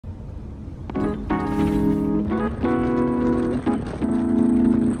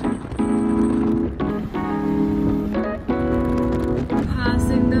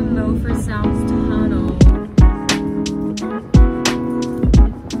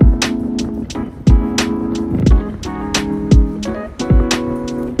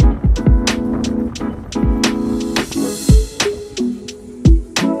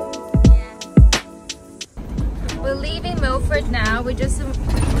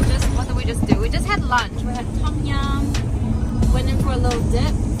we just do? We just had lunch. We had tom yum, went in for a little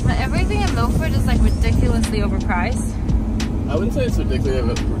dip. But everything in Milford is like ridiculously overpriced. I wouldn't say it's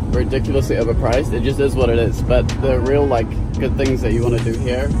ridiculously overpriced. It just is what it is. But the real like good things that you want to do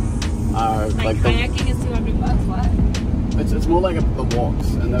here are like kayaking is $200. What? It's more like the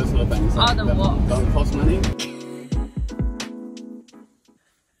walks and those sort of things. Oh, the walks don't cost money.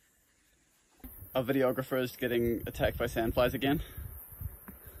 Our videographer is getting attacked by sandflies again.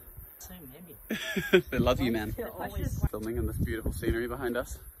 Maybe. They love you, man. Filming in this beautiful scenery behind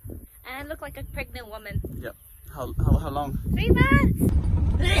us. And I look like a pregnant woman. Yep. How long? 3 months!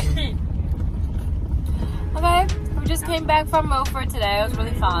 Okay, we just came back from Milford today. It was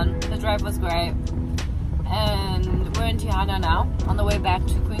really fun. The drive was great. And we're in Chia now, on the way back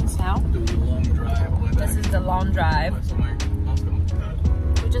to Queenstown. Doing the long drive. This is the long drive.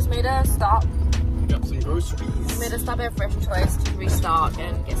 We just made a stop. Got some groceries. We made a stop at Fresh Choice to restock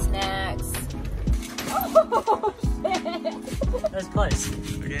and get snacks. Oh, shit! That's close.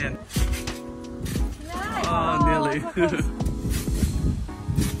 Again. Nice. Oh, nearly.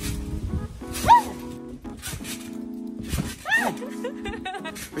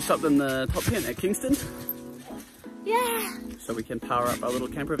 We stopped in the top tent at Kingston. Yeah. So we can power up our little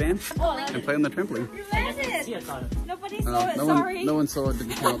camper van and play on the trampoline. You made it! Nobody saw it, sorry. No one saw it,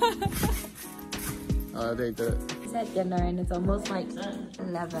 didn't count. They did it. It's at dinner and it's almost like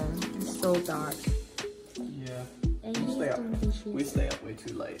 11. It's so dark. Yeah. We stay up way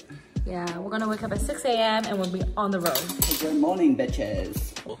too late. Yeah, we're gonna wake up at 6 a.m. and we'll be on the road. Good morning,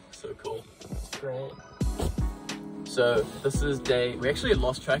 bitches. Oh, so cool. Great. So this is we actually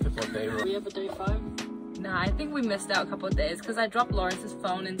lost track of what day we're on. We have a day 5? Nah, I think we missed out a couple of days because I dropped Laurence's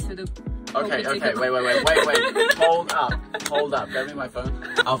phone into the... Okay, wait. Hold up, grab me my phone.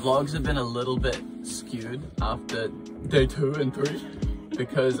 Our vlogs have been a little bit skewed after day 2 and 3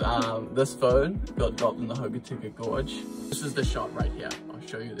 because this phone got dropped in the Otago Gorge. This is the shot right here. I'll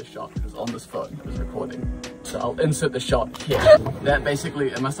show you the shot. It was on this phone, it was recording. So I'll insert the shot here. That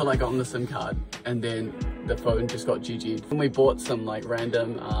basically, it must have like gotten the SIM card and then the phone just got GG'd. And we bought some like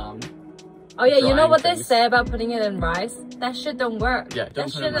random oh yeah, you know what they say about putting it in rice? That shit don't work. Yeah,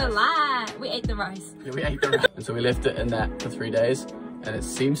 don't that shit a lie. We ate the rice. Yeah, we ate the rice. And so we left it in that for 3 days and it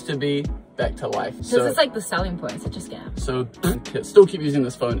seems to be back to life. So it's like the selling point, such a scam. So still keep using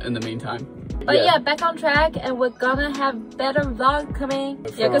this phone in the meantime. But yeah, back on track and we're gonna have better vlog coming.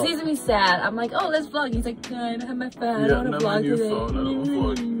 Yeah, because he's gonna be sad. I'm like, oh, let's vlog. He's like, no, I don't have my phone. Yeah, I don't vlog today. Phone, I don't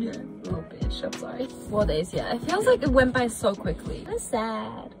vlog. Oh bitch, I'm sorry. 4 days, yeah. It feels like it went by so quickly. I'm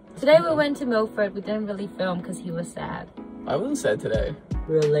sad. Today we went to Milford. We didn't really film because he was sad. I wasn't sad today.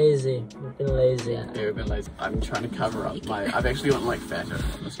 We were lazy. We've been lazy. Yeah, we've been lazy. I'm trying to cover up I've actually gotten like fatter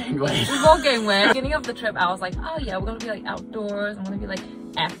on this gain weight. We've all gained weight. Beginning of the trip, I was like, oh yeah, we're gonna be like outdoors. I'm gonna be like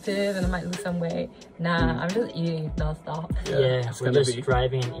active and I might lose some weight. Nah, I'm just eating non-stop. Yeah, we're just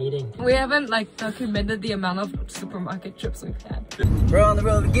driving and eating. We haven't like documented the amount of supermarket trips we've had. We're on the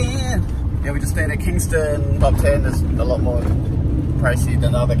road again. Yeah, we just stayed at Kingston. Top 10 is a lot more pricey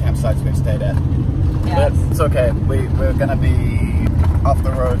than the other campsites we've stayed at. Yes. But it's okay. We're gonna be off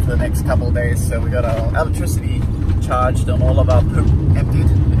the road for the next couple of days, so we got our electricity charged and all of our poop emptied,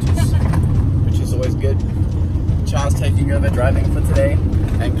 which is always good. Chia's taking over driving for today,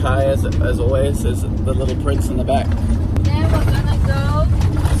 and Kai, as always, is the little prince in the back. Then we're gonna go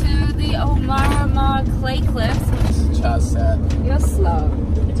to the Omarama Clay Cliffs. Chia's sad. You're slow.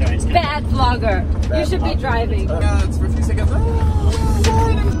 Bad vlogger. You should be driving. Yeah, it's for a few seconds. Oh,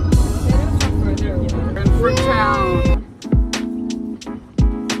 We're in Fruitown.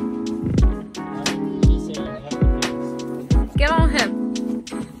 Get on him.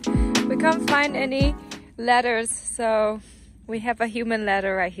 We can't find any letters, so we have a human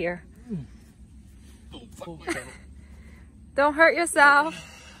letter right here. Don't hurt yourself.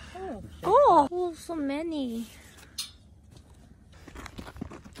 Oh, so many.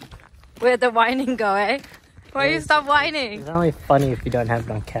 Where'd the whining go, eh? Why you stop whining? It's only funny if you don't have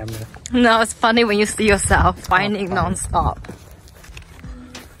it on camera. No, it's funny when you see yourself whining non-stop.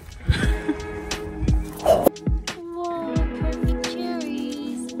 Whoa, perfect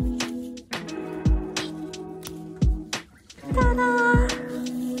cherries. Ta-da!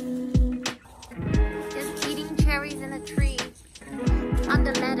 Just eating cherries in a tree. On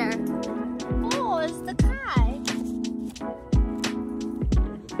the letter. Oh, it's the kite.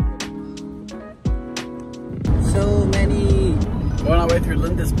 So many. We're on our way through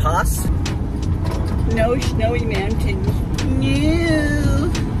Linda's Pass. No snowy mountains.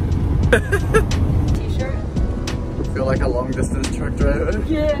 No. T-shirt. I feel like a long distance truck driver.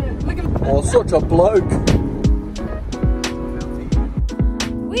 Yeah, look at Oh, such a bloke.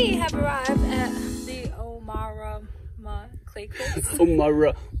 We have arrived at the Omarama clay cliffs.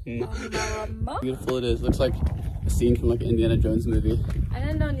 Omarama. Omarama. Beautiful it is. Looks like a scene from like an Indiana Jones movie. I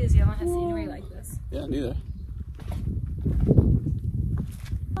didn't know New Zealand has scenery like this. Yeah, neither.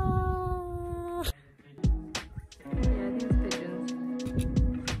 Yeah, these pigeons.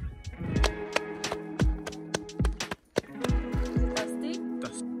 Dusty?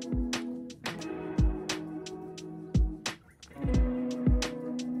 Dusty.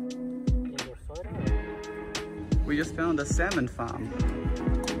 We just found a salmon farm.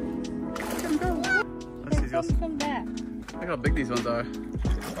 Let's see yours. From that. Look how big these ones are.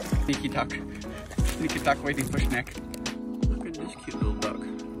 Sneaky duck. Sneaky duck waiting for snack. Look at this cute little duck.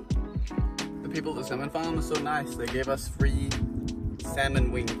 The people at the salmon farm are so nice. They gave us free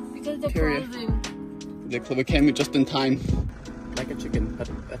salmon wings. Because they're Period. frozen. We came just in time. Like a chicken, but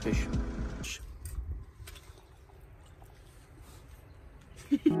a fish.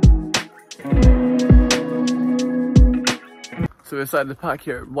 So we decided to park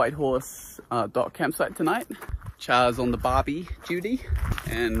here at White Horse Dock Campsite tonight. Chia's on the Barbie duty,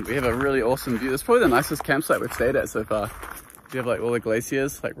 and we have a really awesome view. It's probably the nicest campsite we've stayed at so far. We have like all the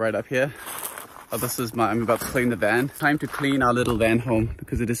glaciers like right up here. Oh, I'm about to clean the van. Time to clean our little van home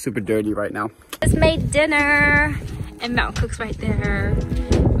because it is super dirty right now. Just made dinner and Mountain Cook's right there.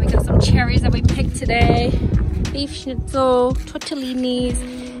 We got some cherries that we picked today. Beef schnitzel, tortellinis,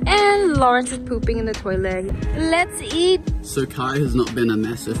 and Laurence is pooping in the toilet. Let's eat. So Kai has not been a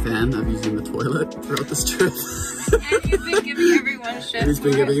massive fan of using the toilet throughout this trip. And he's been giving everyone shit. He's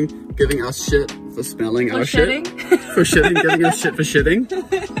been giving us shit for smelling our shit. For shitting, giving us shit for shitting.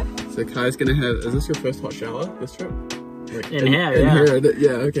 So Kai's gonna have, is this your first hot shower this trip? Like, in here,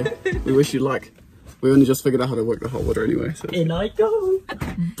 yeah, okay. We wish you luck. We only just figured out how to work the hot water anyway. So. In I go. Bye!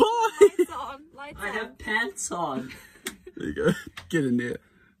 Lights on, lights I have pants on. There you go. Get in there.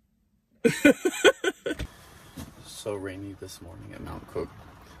 So rainy this morning at Mount Cook.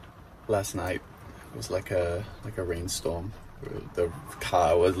 Last night was like a rainstorm. The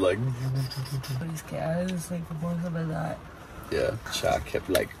car was like. I'm scared. I was like, most of that. Yeah, Chia kept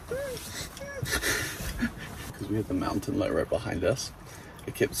like. Because we had the mountain like right behind us.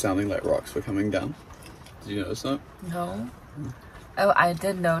 It kept sounding like rocks were coming down. Did you notice that? No. Oh, I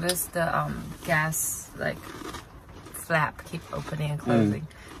did notice the gas like flap keep opening and closing.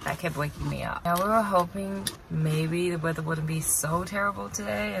 That kept waking me up. Now we were hoping maybe the weather wouldn't be so terrible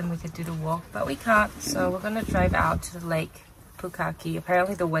today and we could do the walk, but we can't. So we're gonna drive out to the lake Pukaki.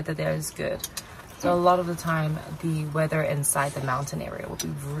 Apparently the weather there is good. So a lot of the time the weather inside the mountain area will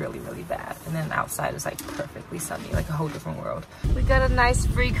be really, really bad. And then outside is like perfectly sunny, like a whole different world. We got a nice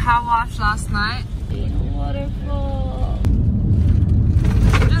free car wash last night. Waterfall.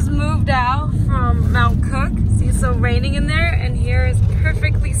 We just moved out from Mount Cook. See, it's so raining in there, and here is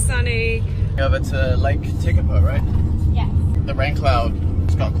perfectly sunny. Yeah, that's Lake Tekapo, right? Yes. The rain cloud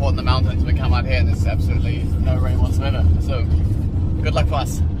just got caught in the mountains. We come out here and there's absolutely no rain whatsoever. So, good luck for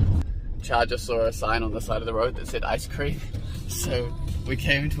us. Chia just saw a sign on the side of the road that said ice cream. So, we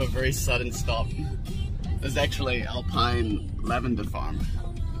came to a very sudden stop. There's actually Alpine Lavender Farm.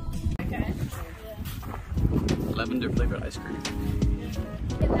 Okay. Lavender flavored ice cream.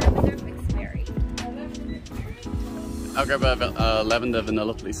 Lavender mixed berry. I'll grab a lavender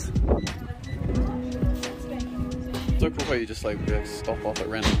vanilla, please. So cool how you just like stop off at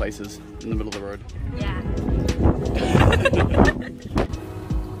random places in the middle of the road. Yeah.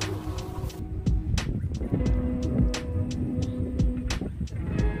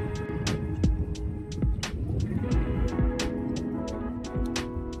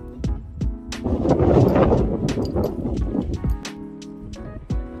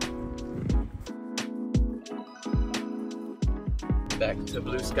 Back to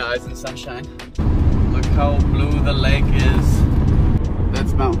blue skies and sunshine. Look how blue the lake is.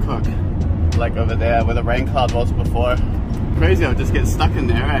 That's Mount Cook. Like over there where the rain cloud was before. Crazy how it just gets stuck in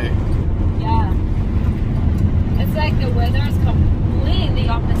there, eh? Yeah. It's like the weather is completely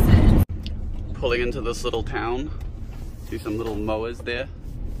opposite. Pulling into this little town. See some little mowers there.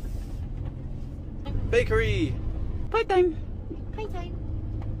 Bakery! Playtime! Playtime.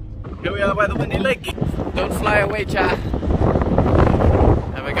 Here we are by the windy lake. Don't fly away, Chia.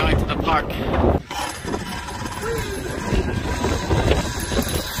 And we're going to the park.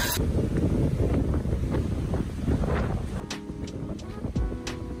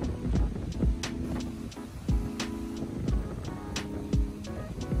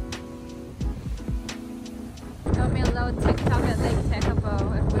 Got me a little TikTok at Lake Tekapo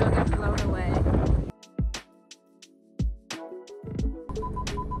if we don't get blown away.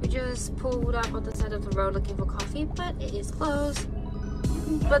 We just pulled up on the side of the road looking for coffee, but it is closed.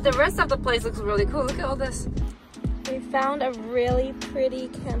 But the rest of the place looks really cool. Look at all this. We found a really pretty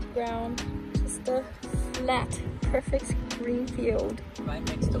campground. Just a flat, perfect green field. Right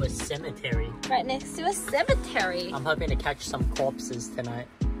next to a cemetery. Right next to a cemetery. I'm hoping to catch some corpses tonight.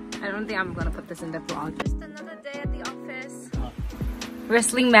 I don't think I'm gonna put this in the vlog. Just another day at the office.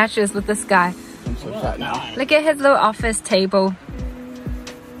 Wrestling matches with this guy. I'm so fat now. Look at his little office table.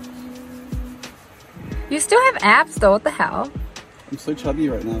 You still have abs though, what the hell? I'm so chubby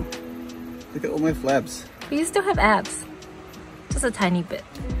right now. Look at all my flabs. But you still have abs. Just a tiny bit.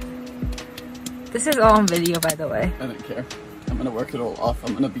 This is all on video, by the way. I don't care. I'm gonna work it all off.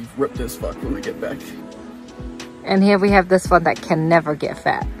 I'm gonna be ripped as fuck when we get back. And here we have this one that can never get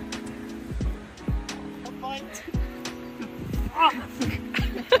fat. Oh my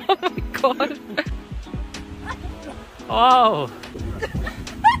god. Oh!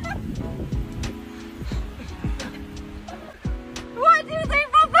 What do you think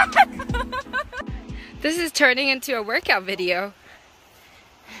about that? This is turning into a workout video.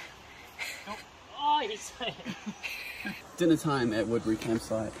 Oh, he's Dinner time at Woodbury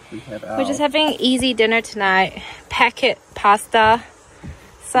campsite. We have our... We're just having easy dinner tonight. Packet pasta,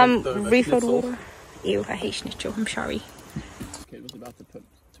 some refilled water. Ew, I hate schnitzel. I'm sorry. Kid was about to put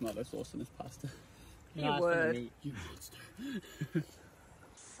tomato sauce in his pasta. You would. You monster.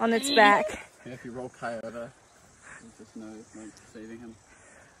 On its back. Yeah, if you roll Kai over, there's just no like saving him.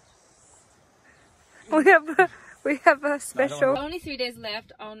 We have a special. Only 3 days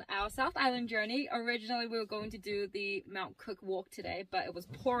left on our South Island journey. Originally we were going to do the Mount Cook walk today, but it was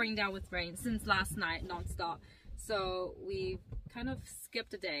pouring down with rain since last night non-stop. So we kind of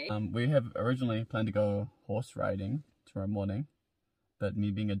skipped a day. We have originally planned to go horse riding tomorrow morning, but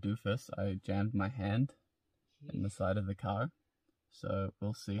me being a doofus, I jammed my hand in the side of the car. So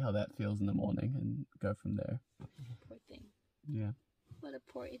we'll see how that feels in the morning and go from there. Poor thing. Yeah. What a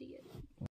poor idiot.